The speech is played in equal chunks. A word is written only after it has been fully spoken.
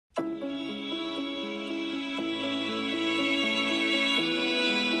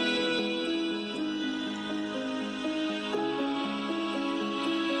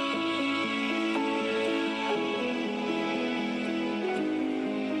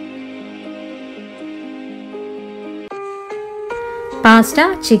Pasta,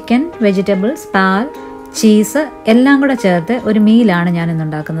 chicken, vegetables, പാൽ, cheese എല്ലാം കൂടെ ചേർത്ത് ഒരു മീലാണ് ഞാനിന്ന്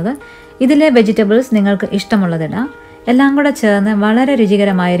ഉണ്ടാക്കുന്നത്. ഇതിലെ വെജിറ്റബിൾസ് നിങ്ങൾക്ക് ഇഷ്ടമുള്ളതിടാം. എല്ലാം കൂടെ ചേർന്ന് വളരെ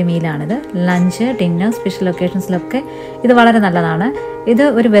രുചികരമായൊരു മീലാണിത്. ലഞ്ച്, ഡിന്നർ, സ്പെഷ്യൽ ഒക്കേഷൻസിലൊക്കെ ഇത് വളരെ നല്ലതാണ്. ഇത്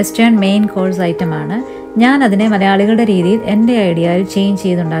ഒരു വെസ്റ്റേൺ മെയിൻ കോഴ്സ് ഐറ്റമാണ്. ഞാൻ അതിനെ മലയാളികളുടെ രീതിയിൽ എൻ്റെ ഐഡിയയിൽ ചേഞ്ച്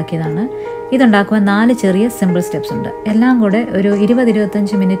ചെയ്തുണ്ടാക്കിയതാണ്. ഇതുണ്ടാക്കുവാൻ 4 ചെറിയ സിമ്പിൾ സ്റ്റെപ്സ് ഉണ്ട്. എല്ലാം കൂടെ ഒരു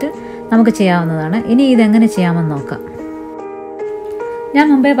 20-25 മിനിറ്റ് നമുക്ക് ചെയ്യാവുന്നതാണ്. ഇനി ഇതെങ്ങനെ ചെയ്യാമെന്ന് നോക്കാം. ഞാൻ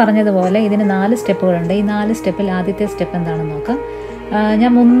മുമ്പേ പറഞ്ഞതുപോലെ ഇതിന് 4 സ്റ്റെപ്പുകളുണ്ട്. ഈ 4 സ്റ്റെപ്പിൽ ആദ്യത്തെ സ്റ്റെപ്പ് എന്താണെന്ന് നോക്കാം.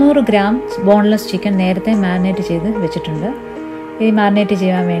 ഞാൻ 300 ഗ്രാം ബോൺലെസ് ചിക്കൻ നേരത്തെ മാരിനേറ്റ് ചെയ്ത് വെച്ചിട്ടുണ്ട്. ഈ മാരിനേറ്റ്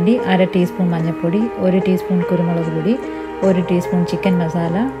ചെയ്യാൻ വേണ്ടി 1/2 ടീസ്പൂൺ മഞ്ഞൾപ്പൊടി, 1 ടീസ്പൂൺ കുരുമുളക് പൊടി, 1 ടീസ്പൂൺ ചിക്കൻ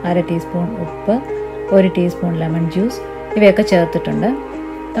മസാല, 1/2 ടീസ്പൂൺ ഉപ്പ്, 1 ടീസ്പൂൺ ലെമൺ ജ്യൂസ് ഇവയൊക്കെ ചേർത്തിട്ടുണ്ട്.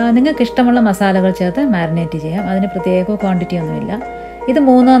 നിങ്ങൾക്ക് ഇഷ്ടമുള്ള മസാലകൾ ചേർത്ത് മാരിനേറ്റ് ചെയ്യാം. അതിന് പ്രത്യേക ക്വാണ്ടിറ്റി ഒന്നുമില്ല. ഇത്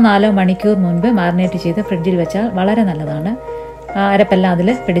 3-4 മണിക്കൂർ മുൻപ് മാരിനേറ്റ് ചെയ്ത് ഫ്രിഡ്ജിൽ വെച്ചാൽ വളരെ നല്ലതാണ്. അരപ്പെല്ലാം അതിൽ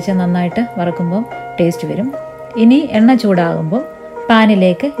പിടിച്ച് നന്നായിട്ട് വറക്കുമ്പോൾ ടേസ്റ്റ് വരും. ഇനി എണ്ണ ചൂടാകുമ്പോൾ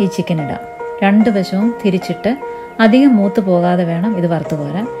പാനിലേക്ക് ഈ ചിക്കൻ ഇടാം. 2 വശവും തിരിച്ചിട്ട് അധികം മൂത്ത് പോകാതെ വേണം ഇത് വറുത്ത്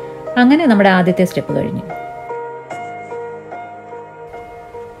കോരാൻ. അങ്ങനെ നമ്മുടെ ആദ്യത്തെ സ്റ്റെപ്പ് കഴിഞ്ഞു.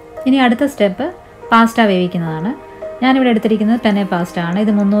 ഇനി അടുത്ത സ്റ്റെപ്പ് പാസ്ത വേവിക്കുന്നതാണ്. ഞാനിവിടെ എടുത്തിരിക്കുന്നത് പെന്നെ പാസ്ത ആണ്.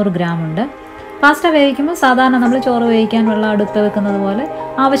 ഇത് 300 ഗ്രാം ഉണ്ട്. പാസ്ത വേവിക്കുമ്പോൾ സാധാരണ നമ്മൾ ചോറ് വേവിക്കാൻ വെള്ളം അടുപ്പ് വെക്കുന്നത് പോലെ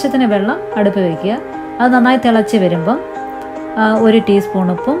ആവശ്യത്തിന് വെള്ളം അടുപ്പ് വയ്ക്കുക. അത് നന്നായി തിളച്ച് വരുമ്പം 1 ടീസ്പൂൺ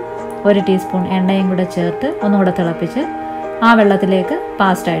ഉപ്പും 1 ടീസ്പൂൺ എണ്ണയും കൂടെ ചേർത്ത് ഒന്നുകൂടെ തിളപ്പിച്ച് ആ വെള്ളത്തിലേക്ക്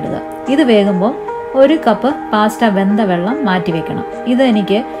പാസ്ത ഇടുക. ഇത് വേകുമ്പോൾ 1 കപ്പ് പാസ്ത വെന്ത വെള്ളം മാറ്റി വെക്കണം. ഇത്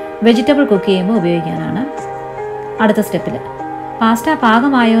എനിക്ക് വെജിറ്റബിൾ കുക്ക് ചെയ്യുമ്പോൾ ഉപയോഗിക്കാനാണ്. അടുത്ത സ്റ്റെപ്പിൽ പാസ്ത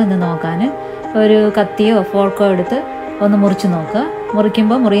പാകമായോ എന്ന് നോക്കാൻ ഒരു കത്തിയോ ഫോർക്കോ എടുത്ത് ഒന്ന് മുറിച്ച് നോക്കുക.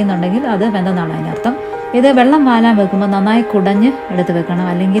 മുറിക്കുമ്പോൾ മുറിയുന്നുണ്ടെങ്കിൽ അത് വെന്തെന്നാണ് അതിനർത്ഥം. ഇത് വെള്ളം വാലാൻ വെക്കുമ്പോൾ നന്നായി കുടഞ്ഞ് എടുത്ത് വെക്കണം.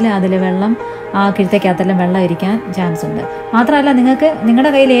 അല്ലെങ്കിൽ അതിൽ വെള്ളം ആ കിഴത്തേക്കകത്തെല്ലാം വെള്ളം ഇരിക്കാൻ ചാൻസ് ഉണ്ട്. മാത്രമല്ല നിങ്ങൾക്ക് നിങ്ങളുടെ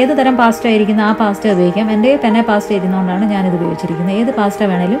കയ്യിൽ ഏത് തരം പാസ്ത ഇരിക്കുന്ന ആ പാസ്ത ഉപയോഗിക്കാം. എൻ്റെ പെന്നെ പാസ്ത ഇരുന്നുകൊണ്ടാണ് ഞാനിത് ഉപയോഗിച്ചിരിക്കുന്നത്. ഏത് പാസ്ത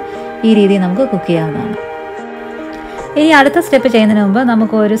വേണേലും ഈ രീതിയിൽ നമുക്ക് കുക്ക് ചെയ്യാവുന്നതാണ്. ഇനി അടുത്ത സ്റ്റെപ്പ് ചെയ്യുന്നതിന് മുമ്പ്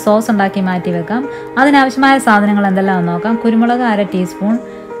നമുക്ക് ഒരു സോസ് ഉണ്ടാക്കി മാറ്റി വെക്കാം. അതിനാവശ്യമായ സാധനങ്ങൾ എന്തെല്ലാം നോക്കാം. കുരുമുളക് 1/2 teaspoon,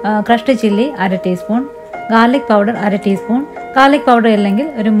 crushed chilli 1/2 teaspoon, garlic powder 1/2 teaspoon. Garlic powder ഇല്ലെങ്കിൽ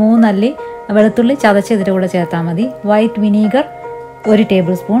ഒരു 3 അല്ലി വെളുത്തുള്ളി ചതച്ച് ഇതിൻ്റെ കൂടെ ചേർത്താൽ മതി. White vinegar 1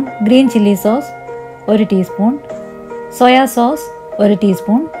 table spoon, green chilli sauce 1 teaspoon, soya sauce 1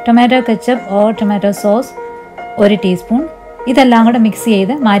 teaspoon, tomato ketchup or tomato sauce 1 teaspoon. ഇതെല്ലാം കൂടെ മിക്സ്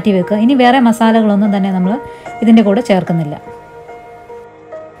ചെയ്ത് മാറ്റി വെക്കുക. ഇനി വേറെ മസാലകളൊന്നും തന്നെ നമ്മൾ ഇതിൻ്റെ കൂടെ ചേർക്കുന്നില്ല.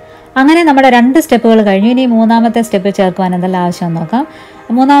 അങ്ങനെ നമ്മുടെ 2 സ്റ്റെപ്പുകൾ കഴിഞ്ഞു. ഇനി 3ാമത്തെ സ്റ്റെപ്പ് ചേർക്കുവാൻ എന്തെല്ലാം ആവശ്യമെന്ന് നോക്കാം.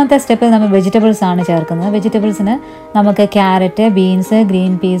 3ാമത്തെ സ്റ്റെപ്പിൽ നമ്മൾ വെജിറ്റബിൾസ് ആണ് ചേർക്കുന്നത്. വെജിറ്റബിൾസിന് നമുക്ക് ക്യാരറ്റ്, ബീൻസ്,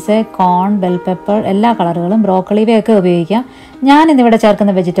 ഗ്രീൻ പീസ്, കോൺ, ബെൽ പെപ്പർ, എല്ലാ കളറുകളും, ബ്രോക്കോളി ഇവയൊക്കെ ഉപയോഗിക്കാം. ഞാനിന്നിവിടെ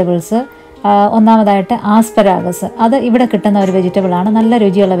ചേർക്കുന്ന വെജിറ്റബിൾസ് ഒന്നാമതായിട്ട് ആസ്പരാഗസ്. അത് ഇവിടെ കിട്ടുന്ന ഒരു വെജിറ്റബിളാണ്. നല്ല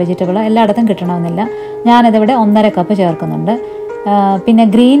രുചിയുള്ള വെജിറ്റബിൾ. എല്ലായിടത്തും കിട്ടണമെന്നില്ല. ഞാനിതിവിടെ 1.5 കപ്പ് ചേർക്കുന്നുണ്ട്. പിന്നെ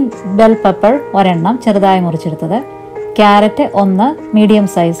ഗ്രീൻ ബെൽ പെപ്പർ 1 എണ്ണം ചെറുതായി മുറിച്ചെടുത്തത്, ക്യാരറ്റ് 1 മീഡിയം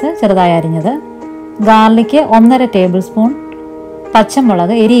സൈസ് ചെറുതായി അരിഞ്ഞത്, ഗാർലിക്ക് 1.5 ടേബിൾ സ്പൂൺ,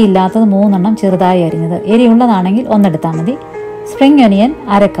 പച്ചമുളക് എരിയില്ലാത്തത് 3 എണ്ണം ചെറുതായി അരിഞ്ഞത്, എരിയുള്ളതാണെങ്കിൽ 1 എടുത്താൽ മതി, സ്പ്രിംഗ് ഒനിയൻ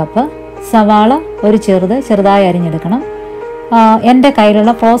 1/2 കപ്പ്, സവാള ഒരു ചെറുതായി അരിഞ്ഞെടുക്കണം. എൻ്റെ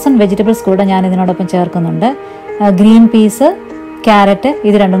കയ്യിലുള്ള ഫ്രോസൺ വെജിറ്റബിൾസ് കൂടെ ഞാൻ ഇതിനോടൊപ്പം ചേർക്കുന്നുണ്ട്. ഗ്രീൻ പീസ്, ക്യാരറ്റ്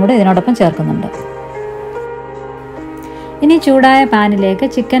ഇത് രണ്ടും കൂടെ ഇതിനോടൊപ്പം ചേർക്കുന്നുണ്ട്. ഇനി ചൂടായ പാനിലേക്ക്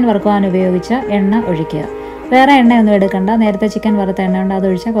ചിക്കൻ വറുക്കുവാൻ ഉപയോഗിച്ച എണ്ണ ഒഴിക്കുക. വേറെ എണ്ണയൊന്നും എടുക്കണ്ട. നേരത്തെ ചിക്കൻ വറുത്ത എണ്ണ ഉണ്ട്,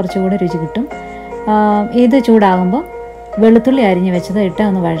 അതൊഴിച്ചാൽ കുറച്ചുകൂടി രുചി കിട്ടും. ഇത് ചൂടാകുമ്പോൾ വെളുത്തുള്ളി അരിഞ്ഞ് വെച്ചത് ഇട്ട്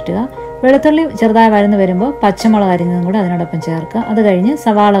ഒന്ന് വഴറ്റുക. വെളുത്തുള്ളി ചെറുതായി വഴന്ന് വരുമ്പോൾ പച്ചമുളക് അരിഞ്ഞതും കൂടെ അതിനോടൊപ്പം ചേർക്കുക. അത് കഴിഞ്ഞ്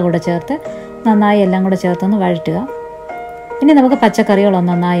സവാള കൂടെ ചേർത്ത് നന്നായി എല്ലാം കൂടെ ചേർത്തൊന്ന് വഴറ്റുക. ഇനി നമുക്ക്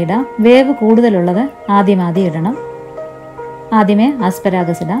പച്ചക്കറികളൊന്ന് നന്നായി ഇടാം. വേവ് കൂടുതലുള്ളത് ആദ്യം ഇടണം. ആദ്യമേ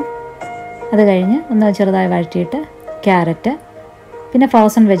ആസ്പരാഗസ് ഇടാം. അത് കഴിഞ്ഞ് ഒന്ന് ചെറുതായി വഴറ്റിയിട്ട് ക്യാരറ്റ്, പിന്നെ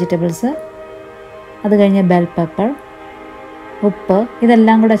ഫ്രോസൺ വെജിറ്റബിൾസ്, അത് കഴിഞ്ഞ് ബെൽ പെപ്പർ, ഉപ്പ്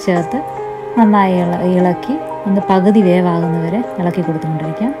ഇതെല്ലാം കൂടെ ചേർത്ത് നന്നായി ഇളക്കി ഒന്ന് പകുതി വേവാകുന്നവരെ ഇളക്കി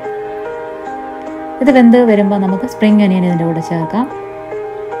കൊടുത്തുകൊണ്ടിരിക്കാം. ഇത് വെന്ത് വരുമ്പോൾ നമുക്ക് സ്പ്രിംഗ് ഒനിയൻ ഇതിൻ്റെ കൂടെ ചേർക്കാം.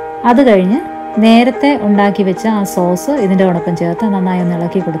 അത് കഴിഞ്ഞ് നേരത്തെ ഉണ്ടാക്കി വെച്ച ആ സോസ് ഇതിൻ്റെ കൂടൊപ്പം ചേർത്ത് നന്നായി ഒന്ന്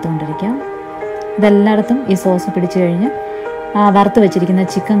ഇളക്കി കൊടുത്തുകൊണ്ടിരിക്കാം. ഇതെല്ലായിടത്തും ഈ സോസ് പിടിച്ചു കഴിഞ്ഞ് ആ വറുത്ത് വെച്ചിരിക്കുന്ന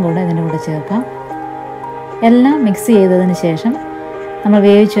ചിക്കൻ കൂടെ ഇതിൻ്റെ കൂടെ ചേർക്കാം. എല്ലാം മിക്സ് ചെയ്തതിന് ശേഷം നമ്മൾ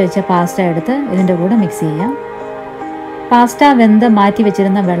വേവിച്ച് വെച്ച പാസ്ത എടുത്ത് ഇതിൻ്റെ കൂടെ മിക്സ് ചെയ്യാം. പാസ്ത വെന്ത് മാറ്റി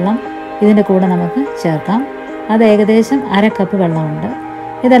വെച്ചിരുന്ന വെള്ളം ഇതിൻ്റെ കൂടെ നമുക്ക് ചേർക്കാം. അത് ഏകദേശം 1/2 കപ്പ് വെള്ളമുണ്ട്.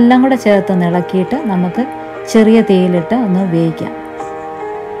 ഇതെല്ലാം കൂടെ ചേർത്തൊന്ന് ഇളക്കിയിട്ട് നമുക്ക് ചെറിയ തീയിലിട്ട് ഒന്ന് വേവിക്കാം.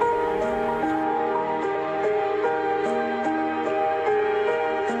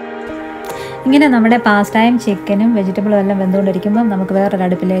 ഇങ്ങനെ നമ്മുടെ പാസ്തയും ചിക്കനും വെജിറ്റബിളും എല്ലാം വെന്തുകൊണ്ടിരിക്കുമ്പം നമുക്ക് വേറൊരു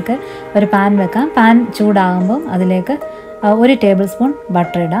അടുപ്പിലേക്ക് ഒരു പാൻ വെക്കാം. പാൻ ചൂടാകുമ്പം അതിലേക്ക് 1 ടേബിൾ സ്പൂൺ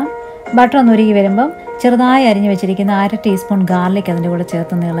ബട്ടർ ഇടാം. ബട്ടർ ഒന്ന് ഉരുകി വരുമ്പം ചെറുതായി അരിഞ്ഞ് വെച്ചിരിക്കുന്ന 1/2 ടീസ്പൂൺ ഗാർലിക് അതിൻ്റെ കൂടെ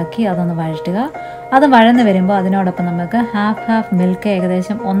ചേർത്ത് ഇളക്കി അതൊന്ന് വഴറ്റുക. അത് വഴന്ന് വരുമ്പോൾ അതിനോടൊപ്പം നമുക്ക് ഹാഫ് മിൽക്ക്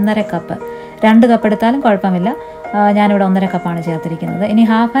ഏകദേശം 1.5 കപ്പ്, 2 കപ്പ് എടുത്താലും കുഴപ്പമില്ല. ഞാനിവിടെ 1.5 കപ്പാണ് ചേർത്തിരിക്കുന്നത്. ഇനി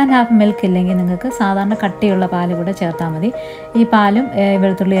ഹാഫ് ആൻഡ് ഹാഫ് മിൽക്ക് ഇല്ലെങ്കിൽ നിങ്ങൾക്ക് സാധാരണ കട്ടിയുള്ള പാല് കൂടെ ചേർത്താൽ മതി. ഈ പാലും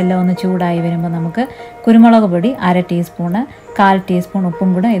വെളുത്തുള്ളി എല്ലാം ഒന്ന് ചൂടായി വരുമ്പോൾ നമുക്ക് കുരുമുളക് പൊടി 1/2 ടീസ്പൂണ്, 1/4 ടീസ്പൂൺ ഉപ്പും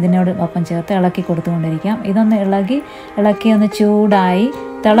കൂടെ ഇതിനോട് ഒപ്പം ചേർത്ത് ഇളക്കി കൊടുത്തുകൊണ്ടിരിക്കാം. ഇതൊന്ന് ഇളക്കി ഒന്ന് ചൂടായി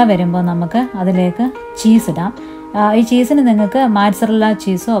തിള വരുമ്പോൾ നമുക്ക് അതിലേക്ക് ചീസ് ഇടാം. ഈ ചീസിന് നിങ്ങൾക്ക് മോzzarella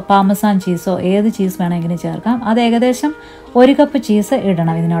ചീസോ പാർമസാൻ ചീസോ ഏത് ചീസ് വേണമെങ്കിലും ചേർക്കാം. അത് ഏകദേശം 1 കപ്പ് ചീസ്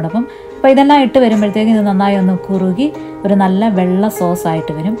ഇടണം ഇതിനോടൊപ്പം. അപ്പോൾ ഇതെല്ലാം ഇട്ട് വരുമ്പോഴത്തേക്കും ഇത് നന്നായി ഒന്ന് കുറുകി ഒരു നല്ല വെള്ള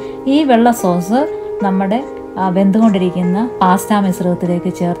സോസായിട്ട് വരും. ഈ വെള്ള സോസ് നമ്മുടെ വെന്തുകൊണ്ടിരിക്കുന്ന പാസ്ത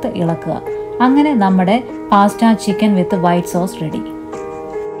മിശ്രിതത്തിലേക്ക് ചേർത്ത് ഇളക്കുക. അങ്ങനെ നമ്മുടെ പാസ്ത ചിക്കൻ വിത്ത് വൈറ്റ് സോസ് റെഡി.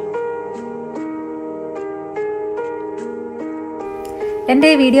 എൻ്റെ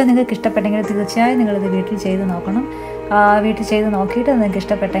ഈ വീഡിയോ നിങ്ങൾക്ക് ഇഷ്ടപ്പെട്ടെങ്കിൽ തീർച്ചയായും നിങ്ങളിത് വീട്ടിൽ ചെയ്ത് നോക്കണം. വീട്ടിൽ ചെയ്ത് നോക്കിയിട്ട് നിങ്ങൾക്ക്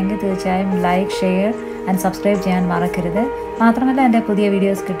ഇഷ്ടപ്പെട്ടെങ്കിൽ തീർച്ചയായും ലൈക്ക്, ഷെയർ ആൻഡ് സബ്സ്ക്രൈബ് ചെയ്യാൻ മറക്കരുത്. മാത്രമല്ല എൻ്റെ പുതിയ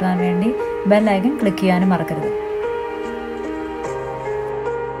വീഡിയോസ് കിട്ടുവാൻ വേണ്ടി ബെൽ ഐക്കൺ ക്ലിക്ക് ചെയ്യാനും മറക്കരുത്.